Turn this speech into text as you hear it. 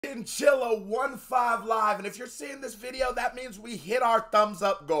Chinchilla 15 live, and if you're seeing this video, that means we hit our thumbs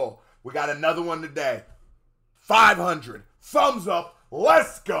up goal. We got another one today. 500 thumbs up.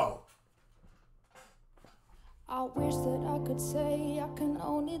 Let's go. I wish that I could say I can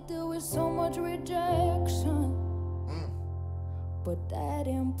only deal with so much rejection. But that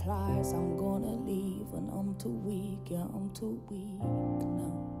implies I'm gonna leave and I'm too weak, yeah, I'm too weak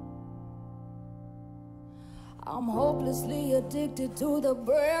now. I'm hopelessly addicted to the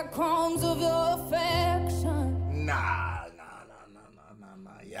breadcrumbs of your affection. Nah.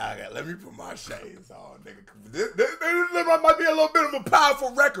 Yeah, let me put my shades on, nigga. This might be a little bit of a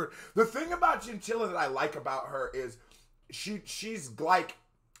powerful record. The thing about Chinchilla that I like about her is she's like,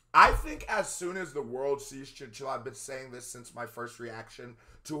 I think as soon as the world sees Chinchilla, I've been saying this since my first reaction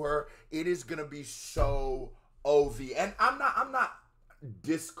to her, it is gonna be so OV. And I'm not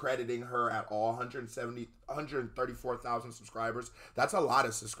discrediting her at all. 134,000 subscribers. That's a lot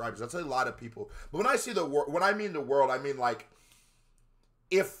of subscribers. That's a lot of people. But when I say when I mean the world, I mean like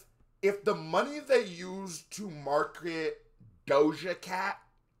if the money they used to market Doja Cat,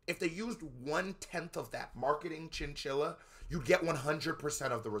 if they used 1/10 of that marketing Chinchilla, you get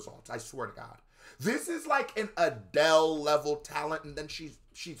 100% of the results. I swear to God. This is like an Adele level talent, and then she's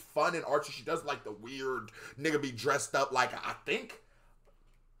fun and artsy. She does like the weird nigga be dressed up like, I think.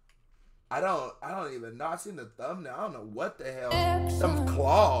 I don't even know. I seen the thumbnail. I don't know what the hell. Some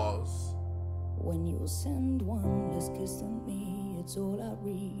claws. When you send one, let's kiss on me. It's all I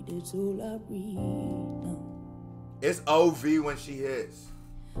read. It's all I read. No. It's OV when she hits.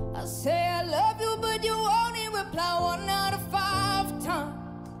 I say I love you, but you only reply 1 out of 5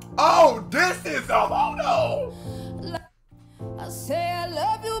 times. Oh, this is a no. I say I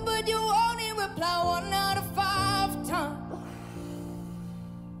love you, but you only reply 1 out of 5 times.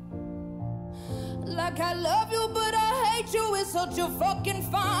 Like I love you, but I hate you. It's such a fucking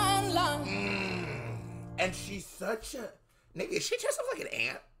fine line. And she's such a nigga. Is she dressed up like an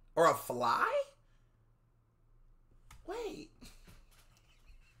ant or a fly? Wait.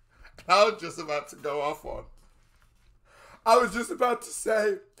 I was just about to go off on. I was just about to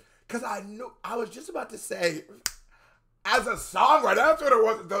say, because I was just about to say, as a songwriter, that's what it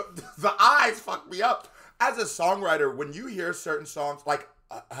was. The eyes fucked me up. As a songwriter, when you hear certain songs, like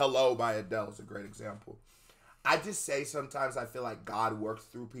Hello by Adele is a great example. I just say sometimes I feel like God works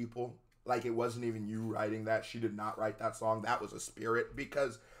through people. Like it wasn't even you writing that. She did not write that song. That was a spirit,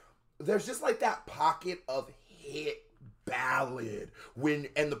 because there's just like that pocket of hit ballad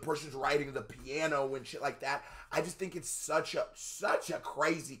and the person's writing the piano and shit like that. I just think it's such a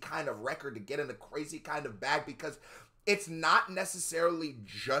crazy kind of record to get in a crazy kind of bag, because it's not necessarily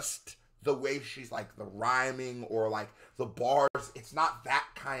just the way she's like the rhyming or like the bars. It's not that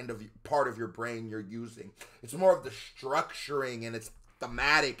kind of part of your brain you're using. It's more of the structuring and it's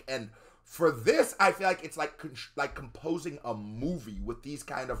thematic. And for this, I feel like it's like composing a movie with these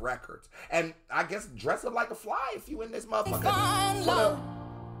kind of records. And I guess dress up like a fly if you in this motherfucker.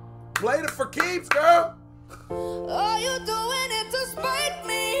 Play it for keeps, girl. Oh, you doing it to spite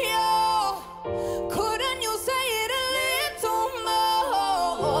me, yo. Couldn't you say it a little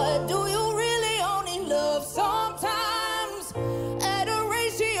more? Do you really only love sometimes? At a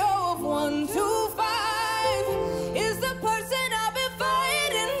ratio of 1 to 5 is the person I've been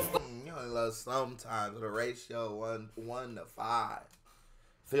fighting for. You only love sometimes at a ratio 1 to 5.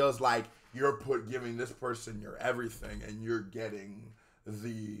 Feels like you're giving this person your everything, and you're getting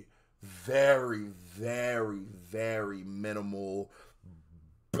the very, very, very minimal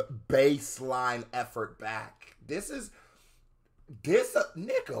baseline effort back. This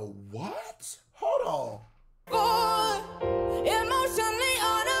nigga, what? Hold on. Emotionally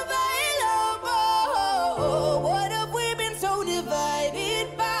unavailable. What have we been so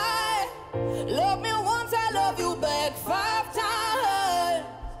divided by? Love me once, I love you back 5 times.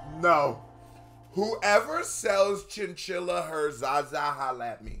 No. Whoever sells Chinchilla her Zaza, holla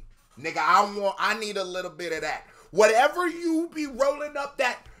at me. Nigga, I need a little bit of that. Whatever you be rolling up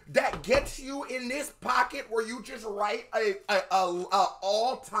that gets you in this pocket where you just write a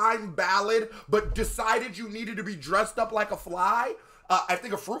all-time ballad, but decided you needed to be dressed up like a fly. I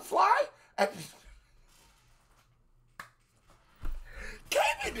think a fruit fly. Give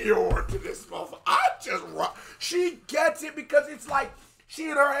me the order to this motherfucker. She gets it, because it's like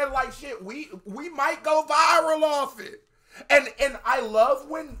she in her head like, shit, we might go viral off it. And I love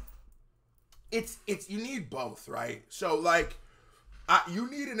when it's you need both, right? So like you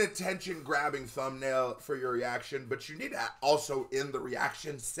need an attention-grabbing thumbnail for your reaction, but you need to also in the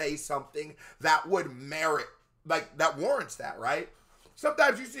reaction say something that would merit, like that warrants that, right?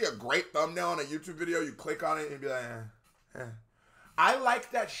 Sometimes you see a great thumbnail on a YouTube video, you click on it and be like, I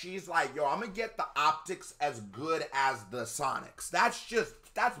like that she's like, yo, I'm gonna get the optics as good as the Sonics.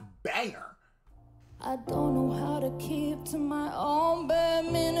 That's banger. I don't know how to keep to my own bare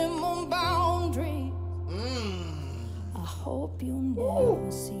minimum boundaries. I hope you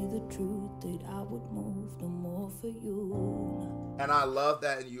never see the truth that I would move no more for you. And I love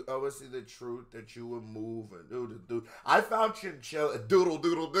that, and you always see the truth that you would move and do. I found Chinchilla, doodle.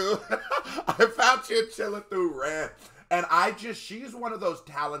 I found Chinchilla through Rant. And she's one of those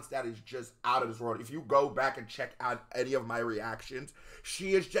talents that is just out of this world. If you go back and check out any of my reactions,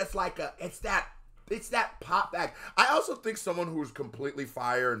 she is just like it's that pop back. I also think someone who's completely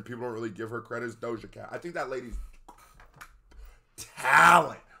fire and people don't really give her credit is Doja Cat. I think that lady's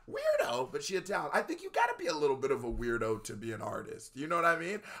talent. Weirdo, but she a talent. I think you gotta be a little bit of a weirdo to be an artist. You know what I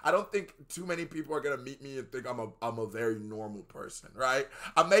mean? I don't think too many people are gonna meet me and think I'm a very normal person, right?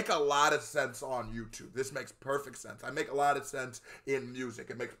 I make a lot of sense on YouTube. This makes perfect sense. I make a lot of sense in music.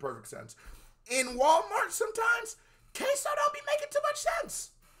 It makes perfect sense. In Walmart, sometimes queso don't be making too much sense.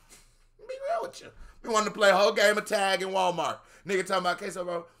 Be real with you. We wanted to play a whole game of tag in Walmart. Nigga talking about queso,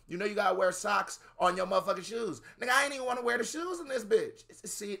 bro. You know you gotta wear socks on your motherfucking shoes. Nigga, I ain't even want to wear the shoes in this bitch.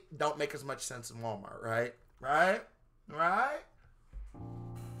 See, it don't make as much sense in Walmart, right? Right?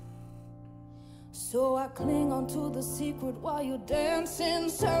 So I cling onto the secret while you dance in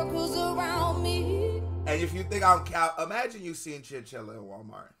circles around me. And if you think I'm imagine you seeing Chinchilla in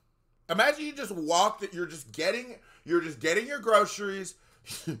Walmart. Imagine you just walked it. You're just getting your groceries.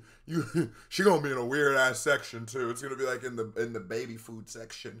 She gonna be in a weird ass section too. It's gonna be like in the baby food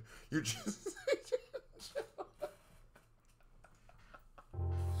section. You just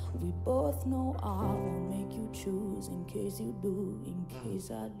we both know I won't make you choose in case you do, in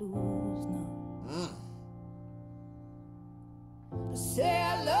case I lose now. I say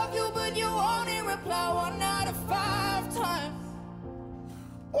I love you, but you only reply 1 out of 5 times.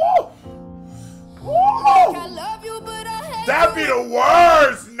 Oh! Like I love you, but I hate That'd be the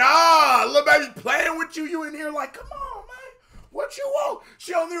worst. Nah, little baby playing with you. You in here like, come on, man. What you want?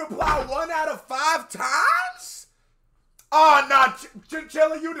 She only replied 1 out of 5 times? Oh, nah,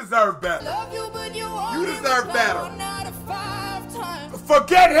 Chinchilla, you deserve better. Love you, but you deserve better. 1 out of 5 times.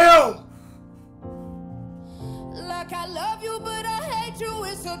 Forget him. Like I love you, but I hate you.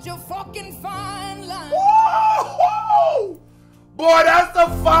 It's such a fucking fine line. Whoa! Boy, that's a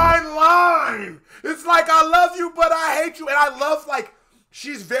fine line. It's like, I love you, but I hate you. And I love, like,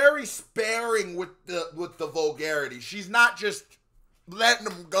 she's very sparing with the vulgarity. She's not just letting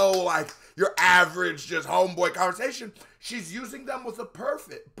them go like your average just homeboy conversation. She's using them with a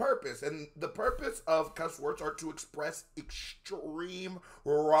perfect purpose. And the purpose of cuss words are to express extreme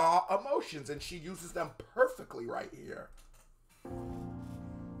raw emotions. And she uses them perfectly right here.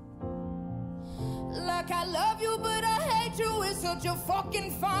 Like I love you, but I hate you. It's such a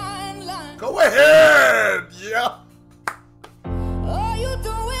fucking fine line. Go ahead. Yeah. Are you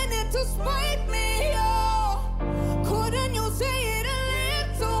doing it to spite me? Oh, couldn't you say it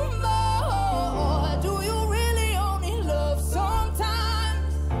a little more? Do you really only love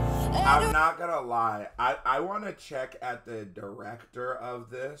sometimes? I'm not gonna lie. I want to check at the director of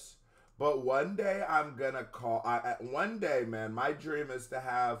this, but one day I'm gonna call. One day, man, my dream is to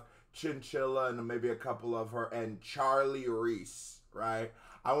have Chinchilla and maybe a couple of her and Charlie Reese, right?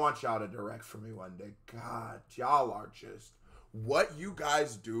 I want y'all to direct for me one day. God, y'all are just what you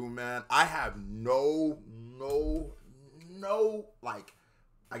guys do, man. I have no, like,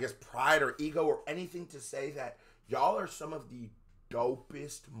 I guess pride or ego or anything to say that y'all are some of the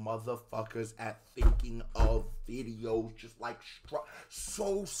dopest motherfuckers at thinking of videos, just like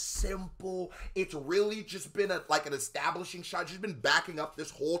so simple. It's really just been like an establishing shot. Just been backing up this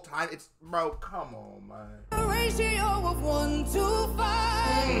whole time. It's, bro, come on, man. A ratio of 1 to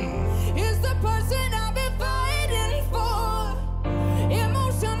 5 is the person I've been fighting for.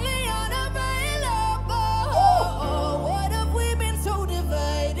 Emotionally unavailable. What have we been so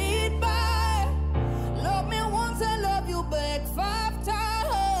divided by? Love me once, I love you back 5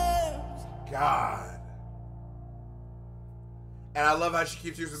 times. God. And I love how she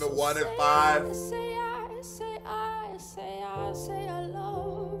keeps using the 1 and 5. Say I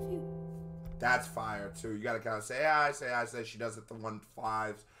love you. That's fire too. You gotta kind of say I. She does it the 1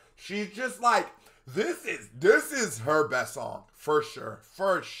 5s. She's just like, this is her best song for sure.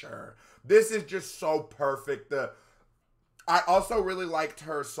 This is just so perfect. I also really liked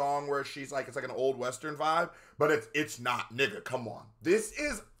her song where she's like, it's like an old Western vibe, but it's not, nigga. Come on, this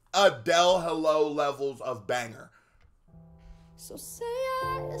is Adele Hello levels of banger. So say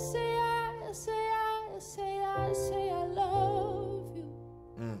I love you.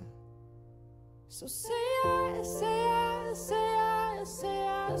 So say I say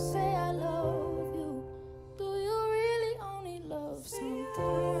I love you. Do you really only love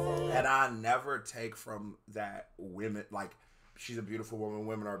sometimes? And I never take from that women, like, she's a beautiful woman.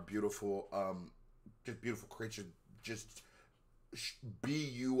 Women are beautiful, just beautiful creatures. Just be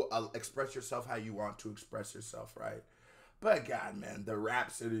you, express yourself how you want to express yourself, right? But God, man, the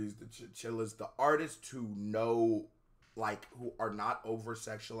Rhapsodies, the Chinchillas, the artists who know, like, who are not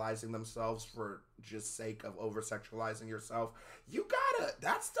over-sexualizing themselves for just sake of over-sexualizing yourself, you gotta,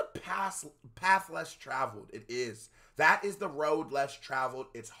 that's the path less traveled. It is. That is the road less traveled.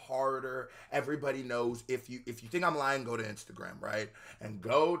 It's harder. Everybody knows. If you think I'm lying, go to Instagram, right? And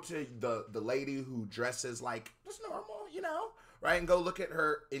go to the lady who dresses like just normal, you know, right? And go look at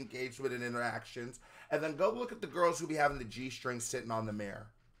her engagement and interactions. And then go look at the girls who be having the G-string sitting on the mirror.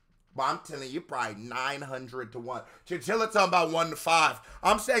 But I'm telling you, probably 900 to 1. Chinchilla talking about 1 to 5.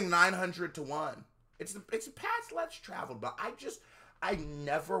 I'm saying 900 to 1. It's a path less traveled, but I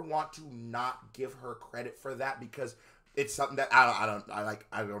never want to not give her credit for that because it's something that I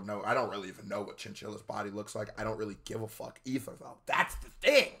don't know. I don't really even know what Chinchilla's body looks like. I don't really give a fuck either, though. That's the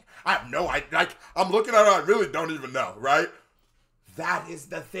thing. I have no idea. I'm looking at her, I really don't even know, right? That is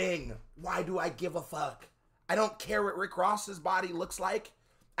the thing. Why do I give a fuck? I don't care what Rick Ross's body looks like.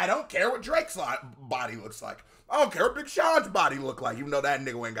 I don't care what Drake's body looks like. I don't care what Big Sean's body look like, even though that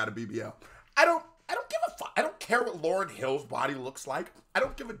nigga ain't got a BBL. I don't give a fuck. I don't care what Lauryn Hill's body looks like. I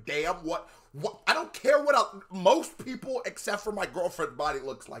don't give a damn what I don't care what most people except for my girlfriend's body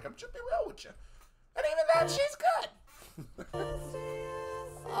looks like. I'm just be real with you. And even that, she's good.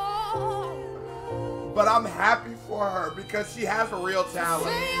 But I'm happy for her because she has a real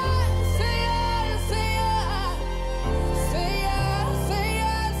talent.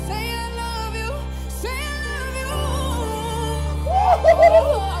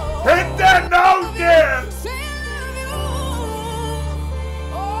 Hit that note there!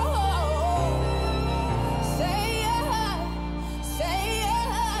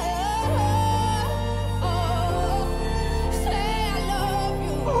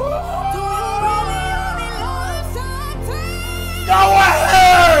 Go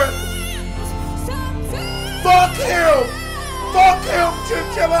ahead! Fuck him! Fuck him,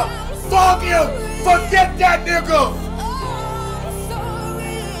 Chinchilla! Fuck him! Forget that nigga!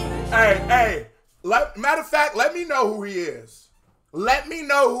 Hey, matter of fact, let me know who he is. Let me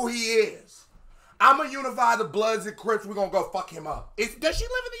know who he is. I'm gonna unify the Bloods and Crips. We're gonna go fuck him up. Does she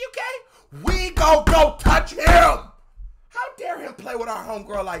live in the UK? We go touch him. How dare him play with our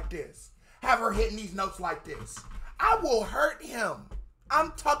homegirl like this? Have her hitting these notes like this. I will hurt him.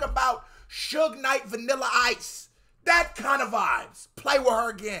 I'm talking about Suge Knight, Vanilla Ice. That kind of vibes. Play with her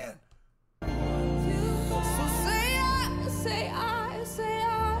again.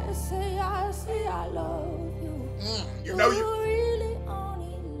 I love you. You know you really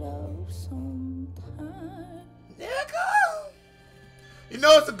only love sometimes. Nigga. You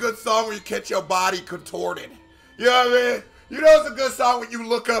know it's a good song when you catch your body contorted. You know what I mean? You know it's a good song when you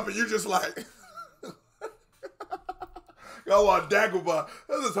look up and you just like go on, Dagobah.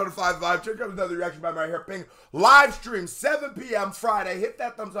 This is 25 Vibe. Check out another reaction by my hair ping. Live stream 7 p.m. Friday. Hit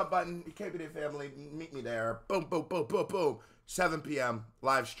that thumbs up button. KBD family, meet me there. Boom, boom, boom, boom, boom. 7 p.m.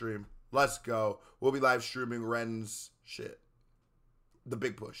 live stream. Let's go. We'll be live streaming Ren's shit. The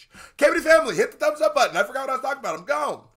Big Push. KBD family, hit the thumbs up button. I forgot what I was talking about. I'm gone.